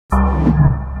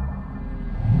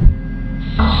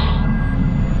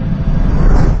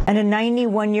a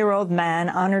 91-year-old man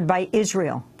honored by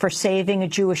Israel for saving a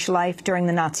Jewish life during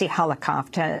the Nazi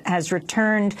Holocaust has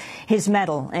returned his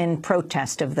medal in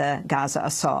protest of the Gaza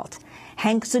assault.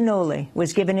 Henk Zanoli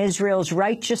was given Israel's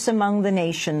Righteous Among the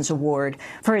Nations Award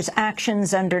for his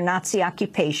actions under Nazi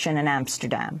occupation in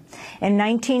Amsterdam. In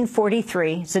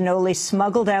 1943, Zanoli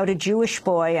smuggled out a Jewish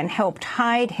boy and helped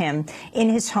hide him in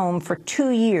his home for 2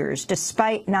 years.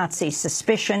 Despite Nazi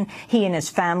suspicion, he and his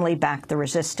family backed the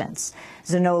resistance.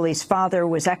 Zanoli's father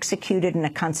was executed in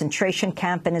a concentration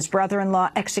camp and his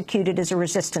brother-in-law executed as a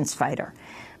resistance fighter.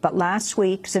 But last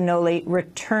week, Zanoli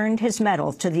returned his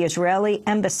medal to the Israeli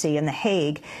embassy in The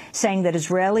Hague, saying that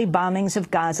Israeli bombings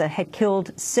of Gaza had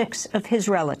killed 6 of his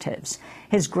relatives.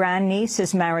 His grandniece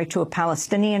is married to a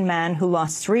Palestinian man who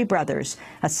lost 3 brothers,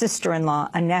 a sister-in-law,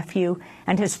 a nephew,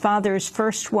 and his father's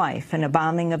first wife in a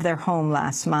bombing of their home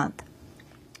last month.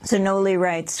 Zanoli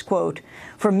writes, quote,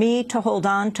 "For me to hold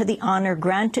on to the honor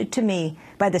granted to me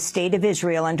by the State of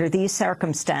Israel under these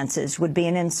circumstances would be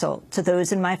an insult to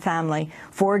those in my family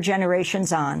 4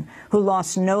 generations on who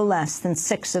lost no less than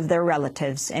 6 of their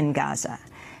relatives in Gaza."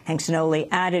 Henk Zanoli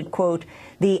added, quote,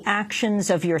 "The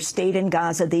actions of your state in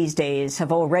Gaza these days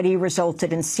have already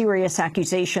resulted in serious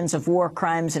accusations of war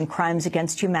crimes and crimes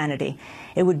against humanity.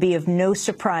 It would be of no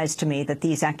surprise to me that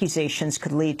these accusations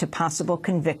could lead to possible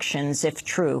convictions if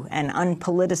true, and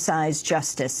unpoliticized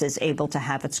justice is able to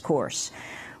have its course.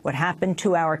 What happened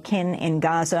to our kin in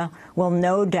Gaza will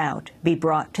no doubt be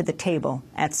brought to the table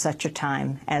at such a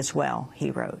time as well," he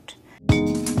wrote.